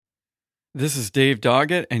This is Dave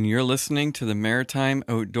Doggett, and you're listening to the Maritime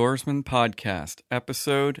Outdoorsman Podcast,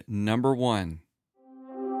 episode number 1.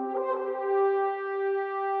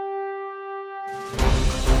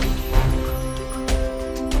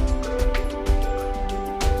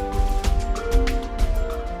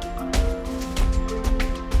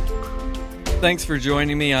 Thanks for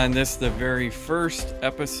joining me on this, the very first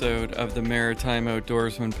episode of the Maritime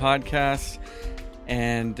Outdoorsman Podcast.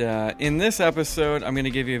 And in this episode, I'm going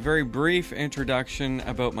to give you a very brief introduction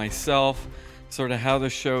about myself, sort of how the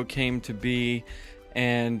show came to be,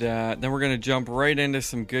 and then we're going to jump right into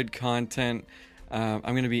some good content. I'm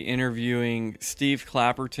going to be interviewing Steve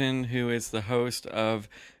Clapperton, who is the host of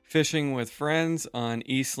Fishing with Friends on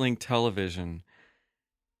EastLink television.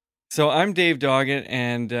 So I'm Dave Doggett,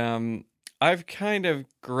 and I've kind of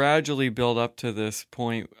gradually built up to this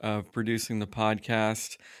point of producing the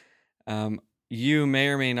podcast. You may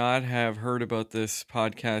or may not have heard about this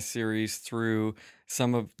podcast series through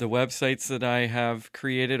some of the websites that I have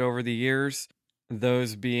created over the years,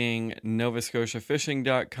 those being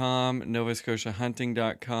NovaScotiaFishing.com,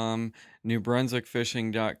 NovaScotiaHunting.com,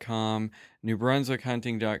 NewBrunswickFishing.com,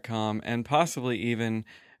 NewBrunswickHunting.com, and possibly even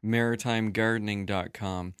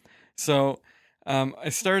MaritimeGardening.com. So I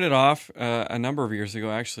started off a number of years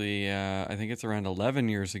ago, actually, I think it's around 11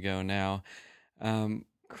 years ago now,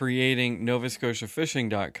 creating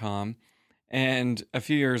NovaScotiaFishing.com, and a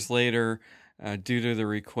few years later, due to the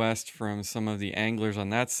request from some of the anglers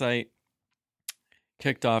on that site,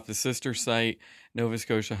 kicked off the sister site,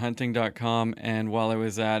 NovaScotiaHunting.com, and while I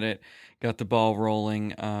was at it, got the ball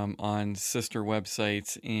rolling on sister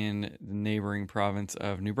websites in the neighboring province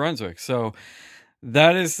of New Brunswick. So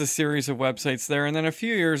that is the series of websites there. And then a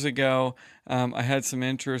few years ago, I had some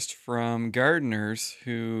interest from gardeners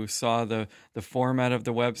who saw the format of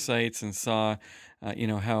the websites and saw,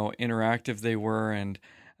 how interactive they were. And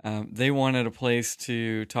they wanted a place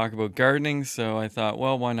to talk about gardening. So I thought,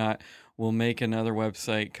 well, why not? We'll make another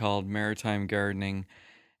website called Maritime Gardening.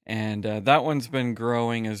 And that one's been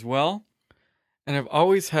growing as well. And I've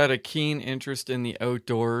always had a keen interest in the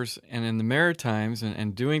outdoors and in the Maritimes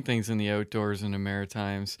and doing things in the outdoors and the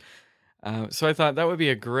Maritimes. So I thought that would be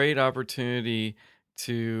a great opportunity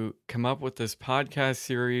to come up with this podcast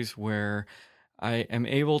series where I am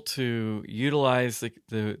able to utilize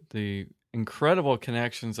the incredible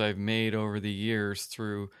connections I've made over the years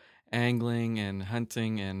through angling and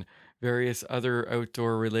hunting and various other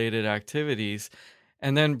outdoor related activities,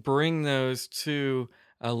 and then bring those to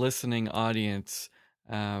a listening audience.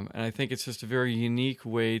 And I think it's just a very unique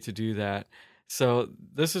way to do that. So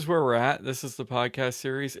this is where we're at. This is the podcast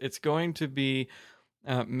series. It's going to be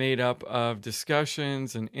made up of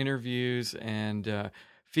discussions and interviews and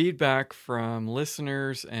feedback from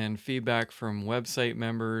listeners and feedback from website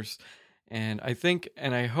members. And I think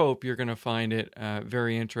and I hope you're going to find it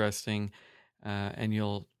very interesting, and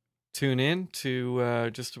you'll tune in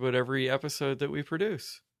to just about every episode that we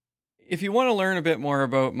produce. If you want to learn a bit more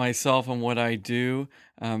about myself and what I do,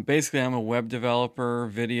 basically I'm a web developer,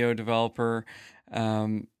 video developer,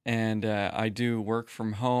 and I do work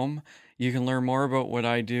from home. You can learn more about what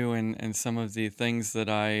I do and some of the things that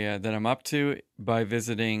I'm up to by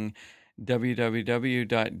visiting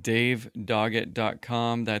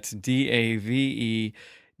www.davedoggett.com. That's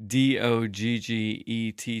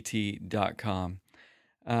DAVEDOGGETT.com.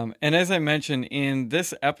 And as I mentioned in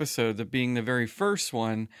this episode, that being the very first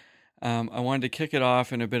one, I wanted to kick it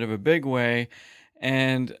off in a bit of a big way,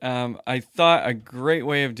 and I thought a great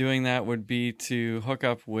way of doing that would be to hook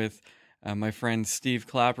up with my friend Steve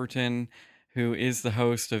Clapperton, who is the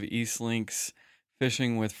host of EastLink's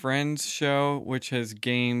Fishing with Friends show, which has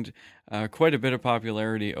gained quite a bit of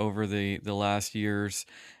popularity over the last years,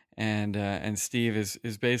 and Steve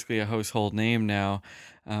is basically a household name now.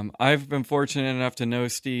 I've been fortunate enough to know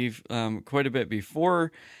Steve quite a bit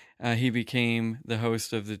before he became the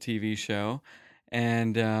host of the TV show,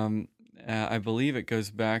 and I believe it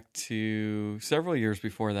goes back to several years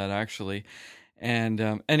before that, actually.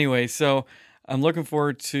 And anyway, so I'm looking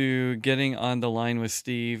forward to getting on the line with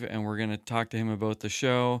Steve, and we're going to talk to him about the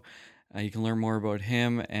show. You can learn more about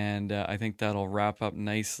him, and I think that'll wrap up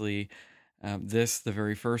nicely the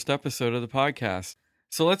very first episode of the podcast.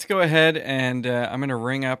 So let's go ahead, and I'm going to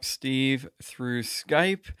ring up Steve through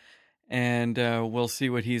Skype, and we'll see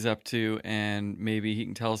what he's up to, and maybe he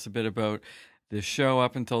can tell us a bit about the show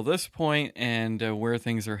up until this point and where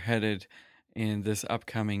things are headed in this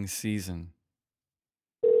upcoming season.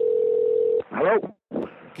 Hello.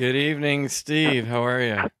 Good evening, Steve. How are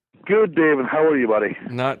you? Good, David. How are you, buddy?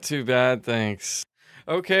 Not too bad, thanks.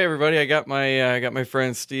 Okay, everybody. I got my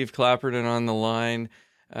friend Steve Clapperton on the line.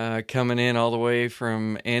 coming in all the way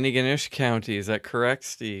from Antigonish County. Is that correct,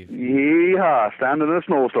 Steve? Yeehaw, standing in a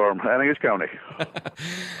snowstorm, Antigonish County.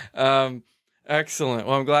 Excellent.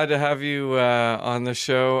 Well, I'm glad to have you on the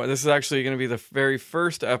show. This is actually going to be the very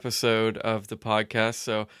first episode of the podcast,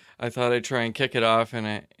 so I thought I'd try and kick it off in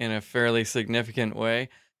a fairly significant way,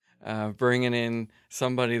 bringing in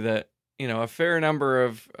somebody that a fair number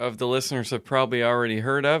of the listeners have probably already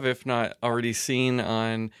heard of, if not already seen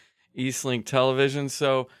on EastLink television.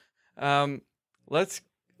 So let's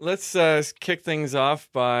kick things off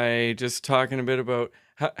by just talking a bit about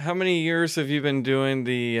how many years have you been doing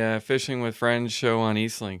the Fishing with Friends show on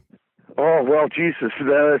EastLink? Oh, well, Jesus,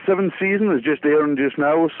 the 7th season is just airing just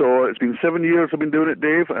now, so it's been 7 years I've been doing it,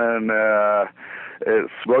 Dave, and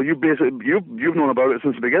you've known about it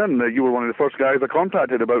since the beginning. You were one of the first guys I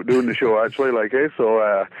contacted about doing the show, actually, yeah.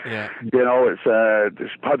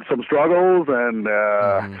 It's had some struggles, and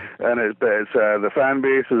it's the fan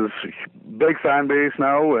base is big fan base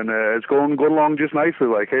now, and it's going along just nicely,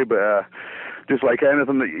 but just like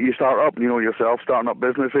anything that you start up, yourself starting up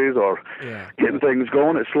businesses or getting things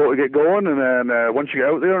going, it's slow to get going, and then once you get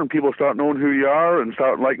out there and people start knowing who you are and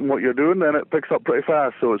start liking what you're doing, then it picks up pretty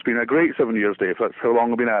fast. So it's been a great 7 years, Dave. That's how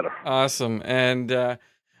long I've been at it. Awesome. And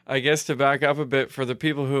I guess to back up a bit, for the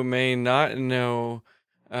people who may not know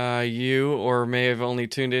you or may have only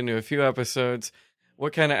tuned into a few episodes,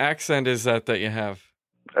 what kind of accent is that you have?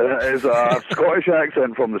 It is a Scottish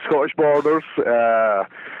accent from the Scottish borders.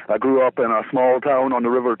 I grew up in a small town on the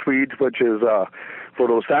River Tweed, which is, for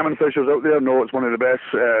those salmon fishers out there, know it's one of the best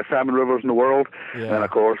salmon rivers in the world. Yeah. And, of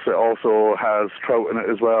course, it also has trout in it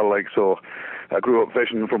as well. So I grew up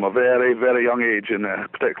fishing from a very, very young age, and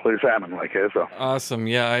particularly salmon. So. Awesome.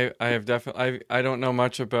 Yeah, I have definitely. I don't know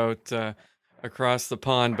much about across the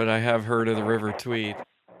pond, but I have heard of the River Tweed.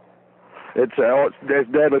 It's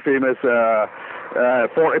deadly famous.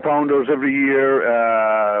 40-pounders every year.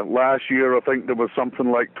 Last year, I think there was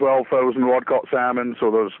something like 12,000 rod-caught salmon,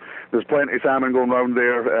 so there's plenty of salmon going around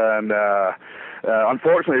there. And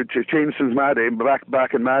unfortunately, it changed since my day.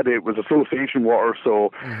 Back in my day, it was association water,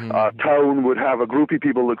 so a town would have a group of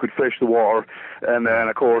people that could fish the water. And then,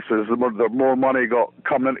 of course, as the more money got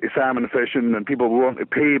coming into salmon fishing, and people were willing to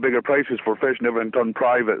pay bigger prices for fishing, everything turned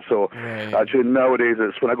private. So actually, nowadays,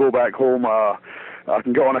 it's when I go back home, I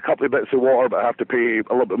can get on a couple of bits of water, but I have to pay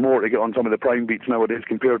a little bit more to get on some of the prime beats nowadays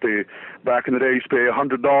compared to back in the day. I used to pay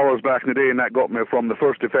 $100 back in the day, and that got me from the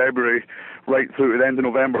 1st of February right through to the end of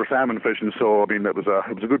November salmon fishing. So, I mean, it was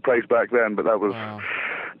a good price back then, but that was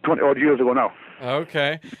 20-odd years ago now.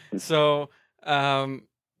 Okay. So, I'm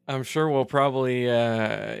sure we'll probably,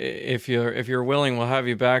 if you're willing, we'll have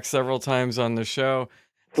you back several times on the show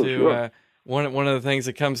to... Sure. One of the things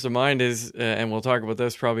that comes to mind is, and we'll talk about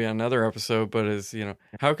this probably on another episode, but is,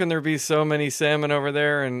 how can there be so many salmon over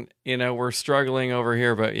there and, we're struggling over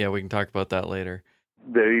here, but yeah, we can talk about that later.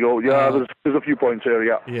 There you go. Yeah, there's a few points there,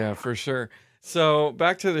 yeah. Yeah, for sure. So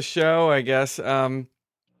back to the show, I guess. I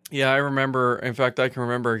remember, in fact, I can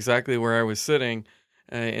remember exactly where I was sitting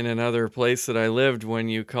in another place that I lived when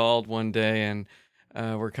you called one day, and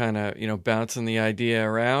we're kind of, bouncing the idea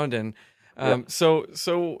around, and so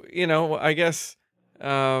I guess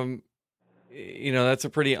that's a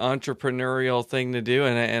pretty entrepreneurial thing to do,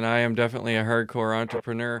 and I am definitely a hardcore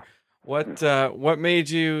entrepreneur. What made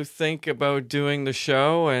you think about doing the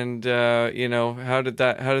show, and how did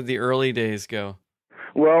the early days go?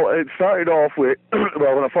 Well, it started off with, when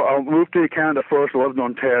I moved to Canada first. I lived in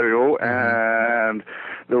Ontario, and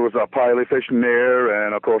there was a pile of fishing there,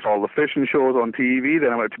 and of course all the fishing shows on TV.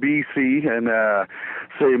 Then I went to BC, and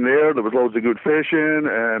same there. There was loads of good fishing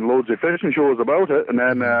and loads of fishing shows about it. And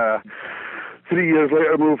then 3 years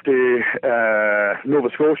later, I moved to Nova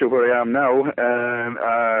Scotia, where I am now, and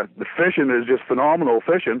the fishing is just phenomenal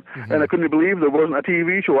fishing. And I couldn't believe there wasn't a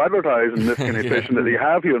TV show advertising this kind of fishing that they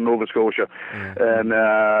have here in Nova Scotia. And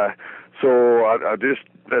so I just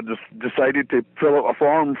decided to fill out a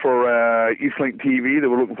form for EastLink TV. They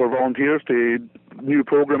were looking for volunteers to new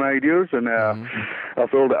program ideas, and I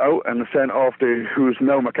filled it out and sent off to who's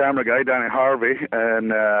now my camera guy, Danny Harvey,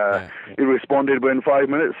 and he responded within 5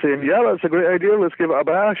 minutes saying, yeah, that's a great idea, let's give it a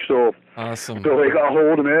bash. So awesome. So they got a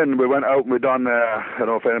hold of me, and we went out and we done, I don't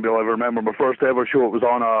know if anybody will ever remember, my first ever show. It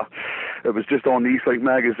was just on the EastLink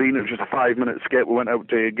magazine. It was just a 5-minute skit. We went out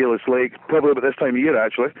to Gillis Lake, probably about this time of year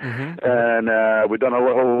actually, and we done a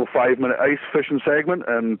little 5-minute ice fishing segment,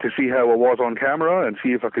 and to see how I was on camera and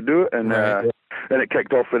see if I could do it, and then it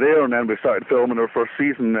kicked off for there, and then we started filming our first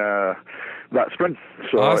season that spring.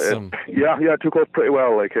 So awesome. It took off pretty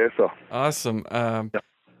well, so. Awesome.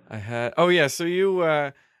 I had. Oh yeah. So you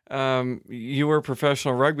you were a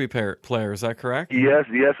professional rugby player. Is that correct? Yes,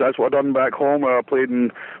 that's what I done back home. I played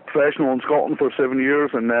in professional in Scotland for 7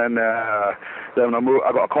 years, and then I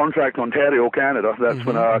got a contract in Ontario, Canada. That's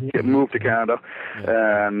when I moved to Canada,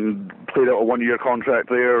 and played out a 1-year contract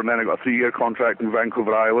there, and then I got a 3-year contract in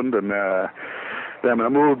Vancouver Island, and then when I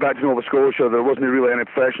moved back to Nova Scotia, there wasn't really any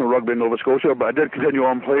professional rugby in Nova Scotia, but I did continue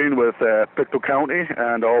on playing with Pictou County,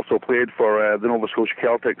 and I also played for the Nova Scotia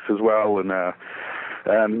Celtics as well, and now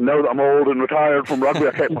that I'm old and retired from rugby,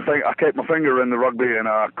 I kept my finger in the rugby, and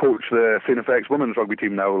I coach the St. FX women's rugby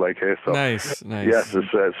team now. So nice. Yes,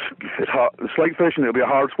 it's hard. It's like fishing. It'll be a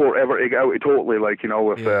hard sport ever to get out of totally.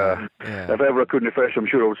 If ever I couldn't fish, I'm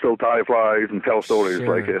sure I would still tie flies and tell stories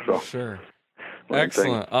Sure.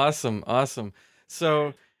 Excellent. Awesome.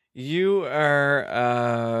 So you are,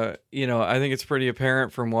 I think it's pretty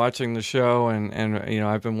apparent from watching the show, and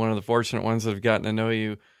I've been one of the fortunate ones that have gotten to know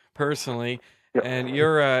you personally. Yep. And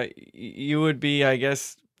you would be, I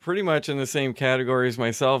guess, pretty much in the same category as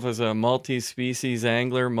myself as a multi-species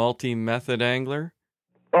angler, multi-method angler.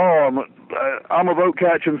 Oh, I'm about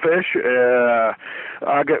catching fish. I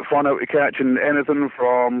get fun out of catching anything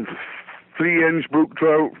from 3-inch brook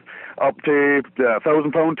trout up to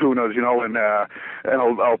 1,000-pound tunas, and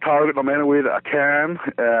I'll target them any way that I can.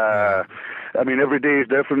 I mean, every day is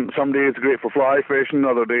different. Some days are great for fly fishing,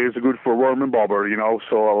 other days are good for worm and bobber,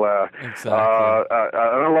 So exactly.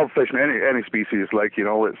 I love fishing any species. It's I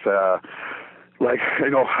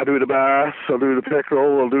do the bass, I'll do the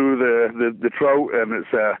pickerel, I'll do the trout, and it's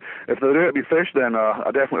if they're there to be fished, then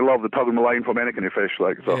I definitely love the tugging the line from any kind of fish.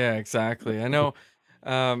 So. Yeah, exactly. I know.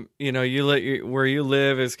 Where you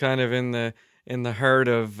live is kind of in the heart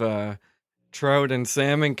of trout and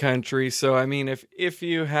salmon country. So, I mean, if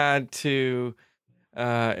you had to,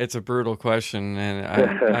 it's a brutal question, and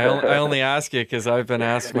I only ask it because I've been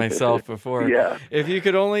asked myself before. Yeah. If you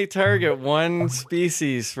could only target one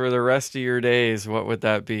species for the rest of your days, what would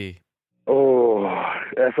that be? Oh,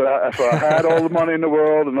 if I had all the money in the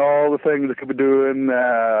world and all the things I could be doing,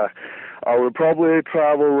 I would probably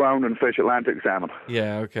travel around and fish Atlantic salmon.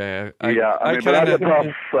 Yeah, okay.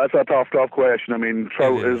 That's a tough question. I mean,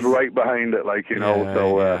 trout is right behind it, and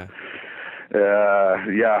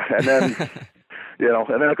then,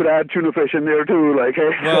 and then I could add tuna fish in there too,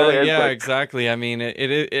 Well, yeah, exactly. I mean,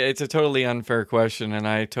 it's a totally unfair question, and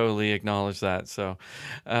I totally acknowledge that. So,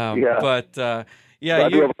 but I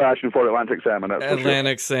do have a passion for Atlantic salmon.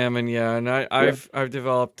 Atlantic salmon, yeah, and I've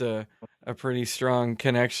developed a pretty strong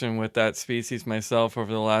connection with that species myself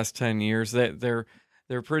over the last 10 years. They're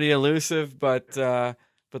pretty elusive, but they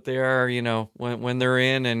are, when they're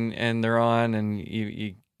in and they're on, and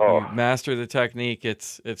you master the technique,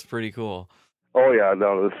 it's pretty cool. Oh yeah,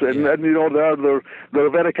 no, and they're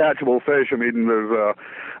very catchable fish. I mean, there's a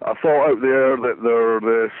thought out there that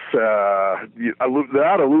they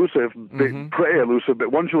are elusive, pretty elusive.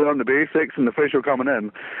 But once you learn the basics and the fish are coming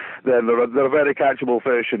in, then they're a very catchable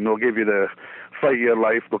fish, and they'll give you the fight of your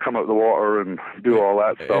life. They'll come out of the water and do all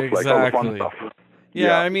that stuff, exactly. All the fun stuff.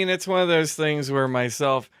 Yeah, I mean, it's one of those things where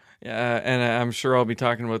myself, and I'm sure I'll be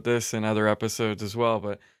talking about this in other episodes as well,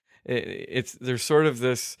 but there's sort of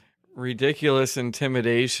this ridiculous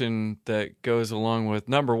intimidation that goes along with,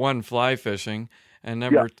 number one, fly fishing, and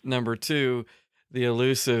number two, the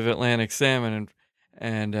elusive Atlantic salmon.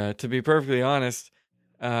 And to be perfectly honest,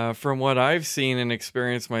 from what I've seen and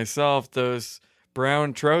experienced myself, those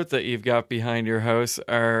brown trout that you've got behind your house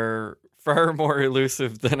are far more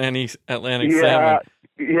elusive than any Atlantic salmon.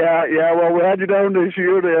 Yeah. Well, we had you down this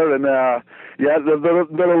year there, and they're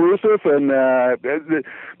elusive. And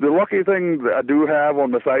the lucky thing that I do have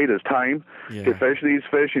on the side is time to fish these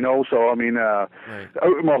fish. So I mean, out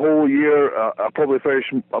of my whole year, I probably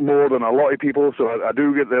fish more than a lot of people. So I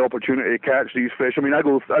do get the opportunity to catch these fish. I mean, I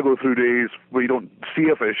go through days where you don't see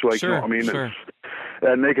a fish, sure, you know what I mean. Sure.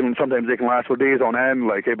 And sometimes they can last for days on end,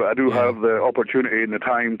 but I do have the opportunity and the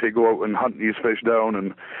time to go out and hunt these fish down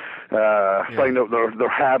and find out their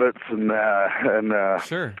habits and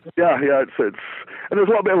sure. It's and there's a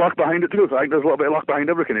little bit of luck behind it too. I think there's a little bit of luck behind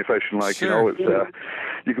every kind of fishing. Sure. It's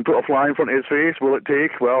you can put a fly in front of his face. Will it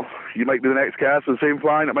take? Well, you might do the next cast with the same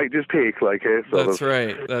fly, and it might just take. So that's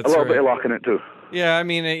right. That's a little bit of luck in it too. Yeah, I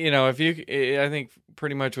mean, I think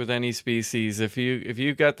pretty much with any species, if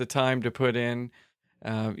you've got the time to put in,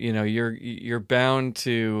 you're bound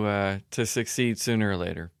to succeed sooner or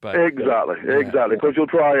later. But exactly, because you'll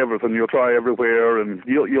try everything, you'll try everywhere, and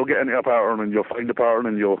you'll get into a pattern, and you'll find a pattern,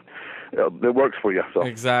 and it works for you. So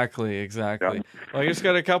exactly. Yeah. Well, I just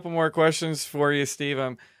got a couple more questions for you, Steve.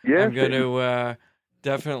 I'm going to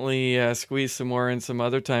definitely squeeze some more in some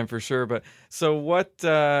other time for sure. But so what,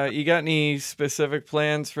 you got any specific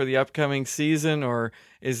plans for the upcoming season, or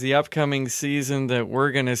is the upcoming season that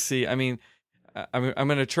we're going to see? I mean, I'm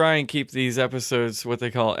going to try and keep these episodes what they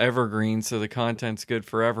call evergreen, so the content's good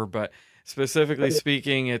forever. But specifically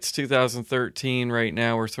speaking, it's 2013 right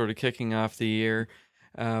now. We're sort of kicking off the year.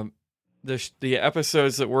 The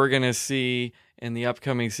episodes that we're going to see in the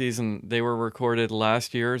upcoming season, they were recorded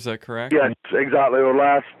last year. Is that correct? Yes, exactly.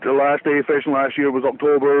 The last day of fishing last year was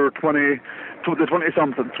October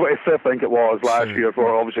 20-something, 25th, I think it was, last year,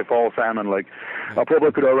 for obviously fall salmon. Like, I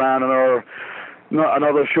probably could have ran another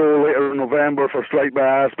show later in November for striped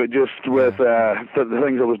bass, but just with the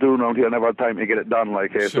things I was doing around here, I never had time to get it done.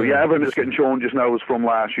 Like, so yeah, everything that's getting shown just now is from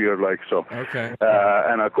last year. Like, so. Okay.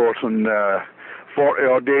 And of course, in 40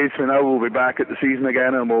 odd days from now, we'll be back at the season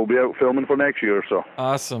again, and we'll be out filming for next year. So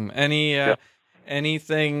awesome.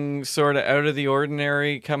 Anything sort of out of the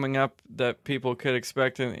ordinary coming up that people could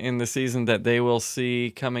expect in the season that they will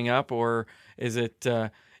see coming up, or is it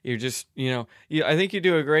you're just I think you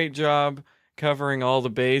do a great job covering all the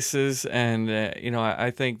bases, and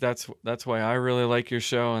I think that's why I really like your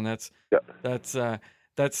show, and that's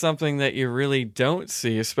something that you really don't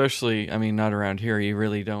see, especially, I mean, not around here. You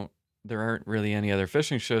really don't. There aren't really any other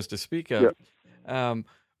fishing shows to speak of.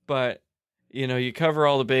 But you cover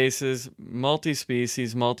all the bases,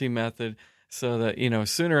 multi-species, multi-method, so that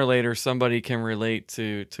sooner or later somebody can relate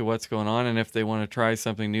to what's going on, and if they want to try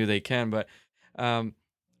something new, they can. But I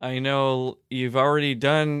know you've already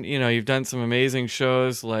done, you've done some amazing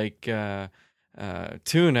shows like tuna.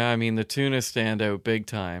 I mean, the tuna stand out big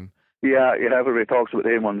time. Yeah, everybody talks about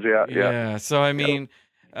them ones. Yeah. So I mean,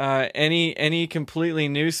 any completely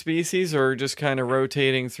new species, or just kind of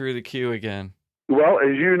rotating through the queue again? Well,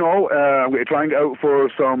 as you know, we're trying to out for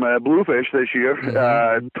some bluefish this year.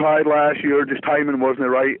 Tried last year, just timing wasn't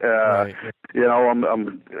right. I'm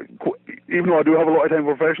even though I do have a lot of time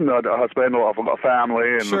for fishing, I spend a lot. I've got a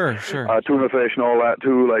family and tuna fish and all that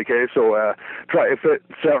too. So try to fit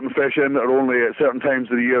certain fish in that are only at certain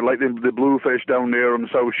times of the year, like the bluefish down there on the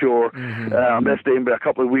South Shore. I missed them by a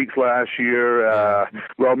couple of weeks last year.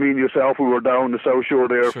 Well, me and yourself, we were down the South Shore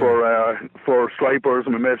there for stripers,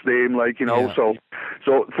 and we missed them. So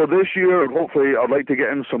for this year, hopefully, I'd like to get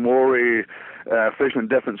in some more fishing in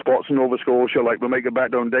different spots in Nova Scotia. Like, we might get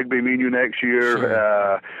back down Digby, me and you, next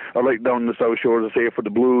year. I'd like down the South Shore, as I say, for the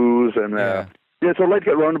blues. And so I'd like to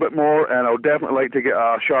get around a bit more, and I would definitely like to get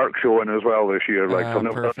a shark show in as well this year. I've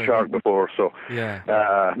never done a shark before, so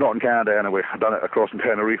not in Canada anyway. I've done it across in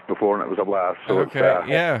Tenerife before, and it was a blast. So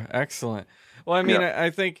excellent. Well, I mean, I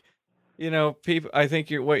think people. I think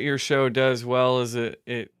what your show does well is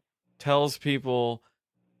it tells people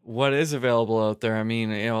what is available out there. I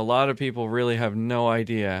mean, a lot of people really have no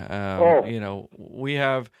idea. We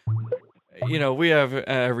have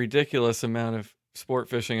a ridiculous amount of sport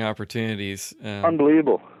fishing opportunities.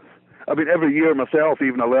 Unbelievable. I mean, every year myself,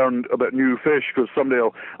 even I learn about new fish, because someday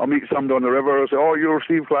I'll meet somebody on the river and say, "Oh, you're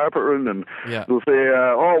Steve Clapperton," and they'll say,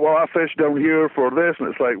 "Oh, well, I fished down here for this," and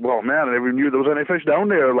it's like, well, man, I never knew there was any fish down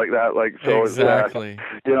there like that. Exactly.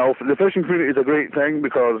 The fishing community is a great thing,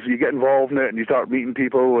 because you get involved in it and you start meeting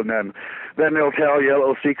people, and then they'll tell you a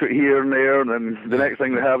little secret here and there, and then the next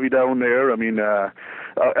thing they have you down there. I mean,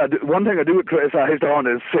 one thing I do criticize on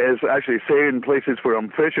is actually saying places where I'm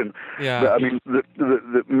fishing. But, I mean,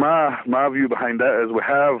 my view behind that is we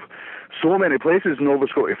have so many places in Nova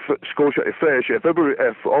Scotia to fish. If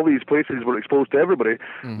all these places were exposed to everybody,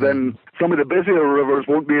 then some of the busier rivers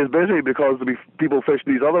won't be as busy, because there'll be people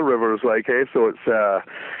fishing these other rivers. So it's.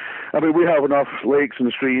 I mean, we have enough lakes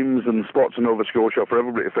and streams and spots in Nova Scotia for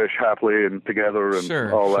everybody to fish happily and together and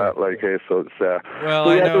all that. So it's. I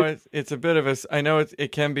know it's a bit of a. I know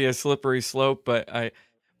it can be a slippery slope, but I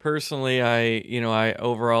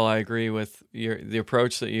overall I agree with the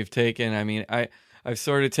approach that you've taken. I mean, I've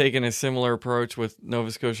sort of taken a similar approach with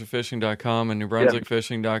NovaScotiaFishing.com and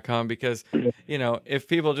NewBrunswickFishing.com, because if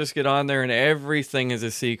people just get on there and everything is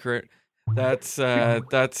a secret, that's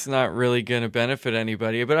not really going to benefit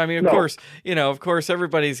anybody. But I mean, of course,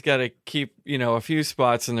 everybody's got to keep a few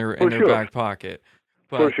spots in their back pocket.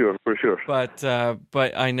 But, for sure. But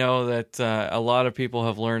I know that a lot of people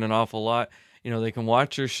have learned an awful lot. They can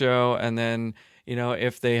watch your show, and then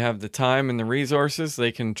if they have the time and the resources,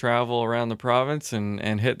 they can travel around the province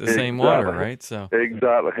and hit the same water, right? So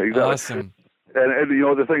exactly. Awesome. And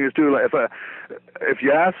the thing is too, like if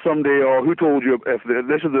you ask somebody, or who told you, if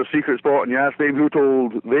this is their secret spot, and you ask them who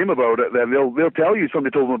told them about it, then they'll tell you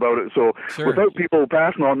somebody told them about it. So without people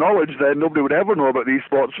passing on knowledge, then nobody would ever know about these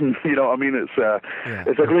spots. And I mean,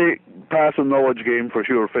 it's a great passing knowledge game for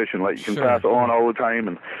sure, fishing. Like, you can Sure. pass it on all the time,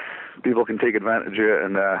 and people can take advantage of it,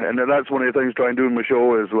 and that's one of the things I try and do in my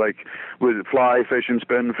show is, like, with fly fishing,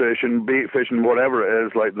 spin fishing, bait fishing, whatever it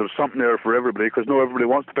is, like, there's something there for everybody, because not everybody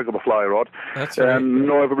wants to pick up a fly rod. That's right. And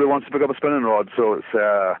not everybody wants to pick up a spinning rod, so it's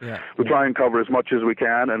we try and cover as much as we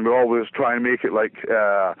can, and we always try and make it like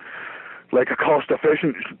a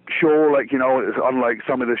cost-efficient show, like, you know, it's unlike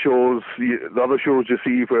some of the shows, the other shows you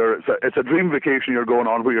see where it's a dream vacation you're going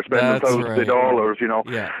on, where you're spending thousands of dollars, you know.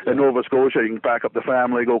 Yeah. In Nova Scotia, you can pack up the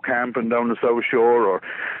family, go camping down the South Shore, or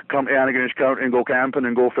come to Antigonish County and go camping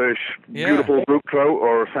and go fish beautiful brook trout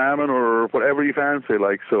or salmon or whatever you fancy,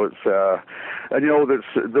 like, so it's, and, you know, there's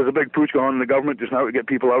a big push going on in the government just now to get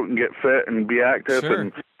people out and get fit and be active,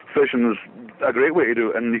 and fishing is a great way to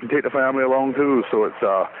do it, and you can take the family along too, so it's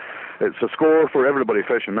a score for everybody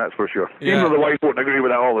fishing, that's for sure. Yeah. Even though the wife won't agree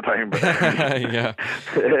with that all the time. But yeah,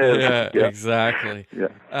 exactly. Yeah.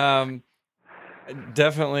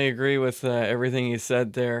 Definitely agree with everything you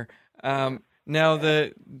said there. Now,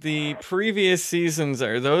 the previous seasons,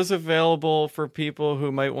 are those available for people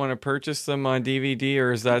who might want to purchase them on DVD,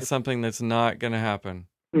 or is that something that's not going to happen?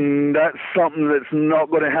 That's something that's not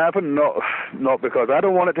going to happen, not because I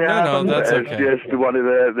don't want it to happen. No, that's it's just one of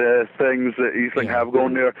the things that EastLink have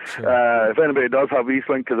going there. Sure. If anybody does have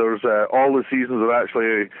EastLink, there's all the seasons are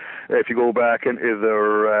actually, if you go back into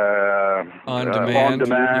their on demand,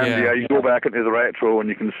 you go back into the retro and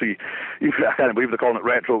you can see. I can't believe they're calling it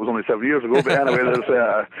retro. It was only 7 years ago, but anyway, there's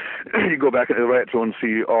you go back into the retro and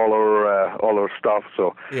see all our stuff.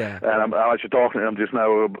 So and I'm actually talking to them just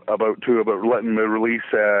now about letting me release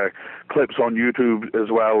clips on YouTube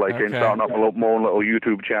as well, like, and starting up a little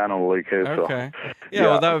YouTube channel, like.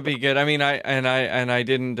 Well, that would be good. I mean, I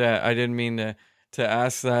didn't mean to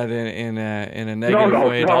ask that in a negative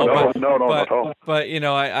way at all. But you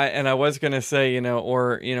know, I was going to say, you know,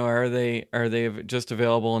 or you know, are they just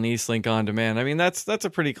available in EastLink on demand? I mean, that's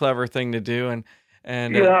a pretty clever thing to do,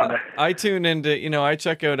 and I tune into, you know, I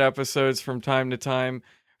check out episodes from time to time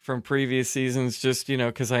from previous seasons, just, you know,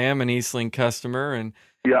 because I am an EastLink customer, and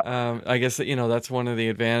I guess that, you know, that's one of the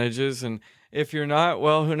advantages. And if you're not,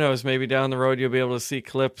 well, who knows? Maybe down the road you'll be able to see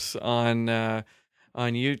clips on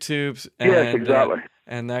YouTube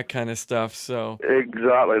and that kind of stuff. So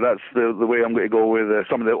exactly, that's the way I'm going to go with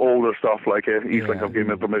some of the older stuff. Like EastLink have given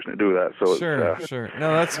me permission to do that. So sure.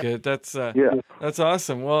 No, that's good. That's that's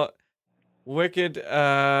awesome. Well, wicked.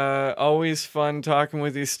 Always fun talking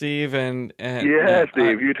with you, Steve. And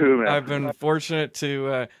Steve, you too, man. I've been fortunate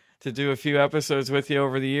to do a few episodes with you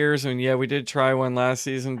over the years, and we did try one last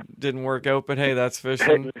season. Didn't work out, but hey, that's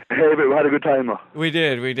fishing. Hey, but we had a good time though. We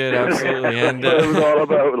did absolutely. And it was all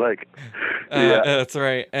about, like, that's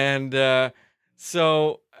right. And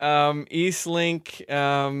so EastLink,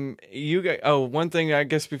 one thing I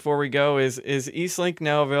guess before we go is EastLink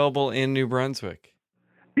now available in New Brunswick?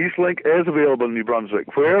 EastLink is available in New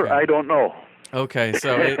Brunswick. Where? I don't know. Okay,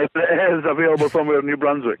 so it is available somewhere in New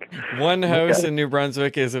Brunswick. One house in New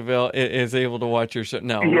Brunswick is able to watch your show.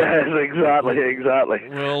 No. Yes, exactly.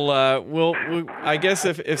 We'll I guess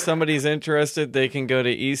if somebody's interested, they can go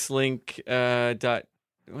to EastLink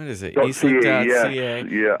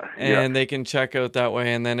EastLink.ca, and they can check out that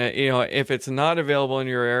way. And then if it's not available in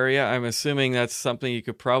your area, I'm assuming that's something you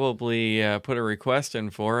could probably put a request in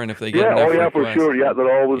for. And if they get enough for sure.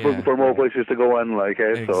 They're always looking for more places to go in, like,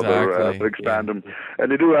 so they're expanding. And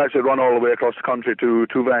they do actually run all the way across the country to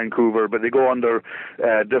Vancouver, but they go under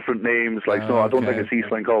different names. Like, I don't think it's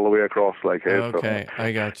EastLink all the way across, like. I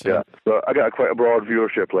got you. Yeah, so I got quite a broad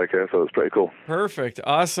viewership, like, so it's pretty cool. Perfect,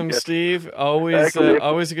 awesome, Steve. Always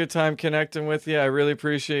a good time connecting with you. I really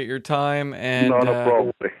appreciate your time, and not a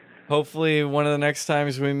problem. Hopefully one of the next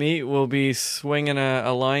times we meet, we'll be swinging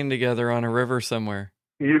a line together on a river somewhere.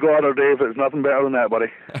 You got it, Dave. It's nothing better than that, buddy.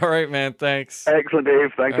 All right, man. Thanks. Excellent,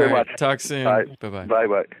 Dave. Thanks very much. Talk soon. Right. Bye-bye.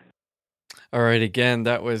 Bye-bye. All right, again,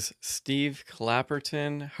 that was Steve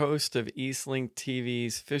Clapperton, host of EastLink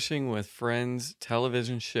TV's Fishing with Friends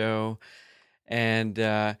television show. And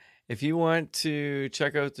if you want to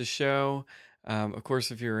check out the show, of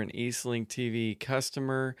course, if you're an EastLink TV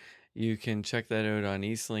customer, you can check that out on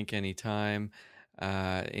EastLink anytime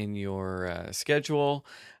in your schedule.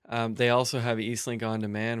 They also have EastLink On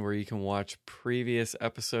Demand, where you can watch previous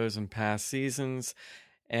episodes and past seasons.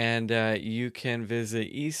 And you can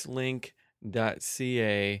visit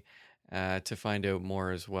eastlink.ca to find out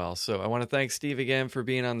more as well. So I want to thank Steve again for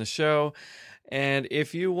being on the show. And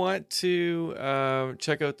if you want to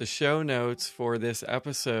check out the show notes for this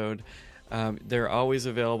episode, they're always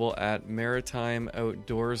available at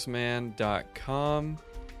maritimeoutdoorsman.com,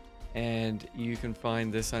 and you can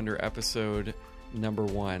find this under episode number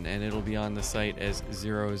 1, and it'll be on the site as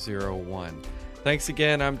 001. Thanks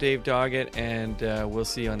again. I'm Dave Doggett, and we'll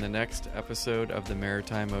see you on the next episode of the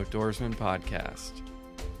Maritime Outdoorsman Podcast.